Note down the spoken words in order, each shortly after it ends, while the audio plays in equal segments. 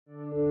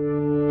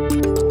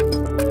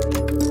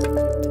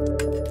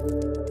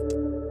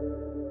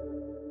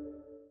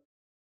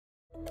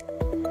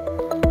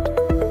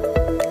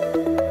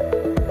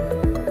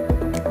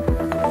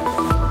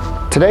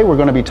Today we're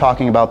going to be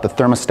talking about the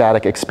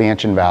thermostatic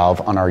expansion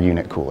valve on our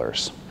unit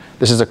coolers.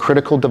 This is a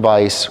critical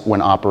device when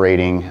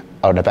operating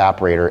an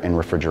evaporator in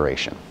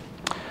refrigeration.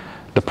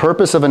 The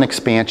purpose of an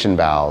expansion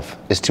valve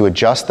is to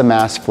adjust the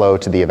mass flow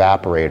to the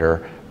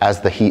evaporator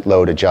as the heat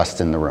load adjusts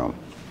in the room.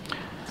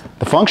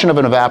 The function of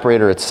an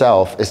evaporator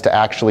itself is to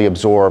actually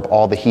absorb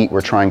all the heat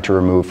we're trying to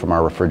remove from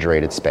our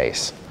refrigerated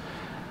space.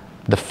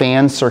 The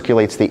fan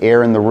circulates the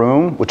air in the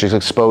room, which is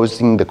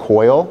exposing the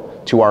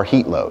coil to our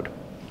heat load.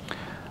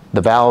 The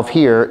valve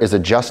here is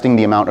adjusting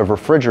the amount of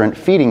refrigerant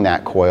feeding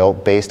that coil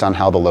based on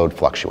how the load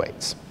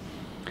fluctuates.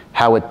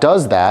 How it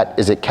does that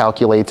is it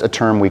calculates a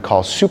term we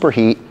call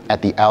superheat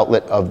at the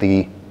outlet of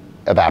the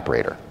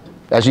evaporator.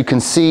 As you can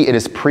see, it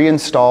is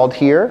pre-installed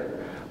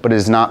here, but it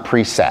is not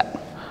preset.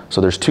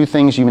 So there's two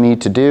things you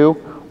need to do.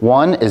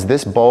 One is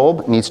this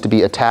bulb needs to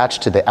be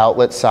attached to the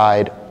outlet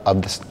side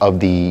of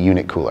the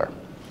unit cooler.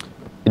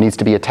 It needs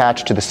to be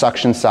attached to the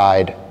suction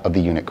side of the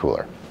unit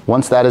cooler.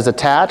 Once that is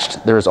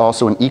attached, there is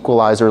also an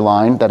equalizer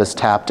line that is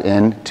tapped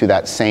in to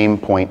that same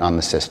point on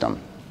the system.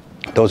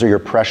 Those are your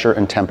pressure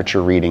and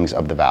temperature readings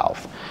of the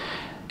valve.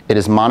 It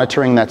is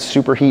monitoring that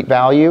superheat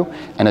value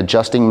and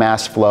adjusting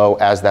mass flow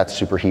as that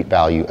superheat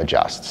value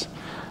adjusts.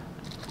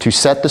 To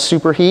set the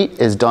superheat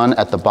is done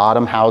at the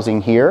bottom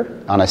housing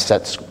here on a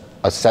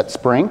set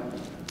spring.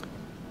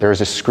 There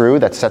is a screw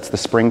that sets the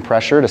spring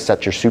pressure to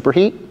set your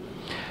superheat.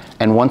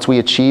 And once we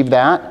achieve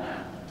that,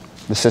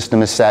 the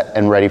system is set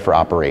and ready for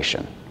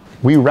operation.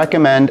 We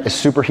recommend a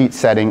superheat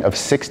setting of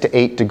 6 to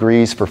 8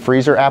 degrees for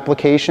freezer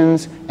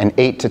applications and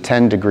 8 to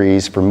 10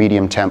 degrees for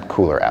medium temp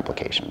cooler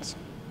applications.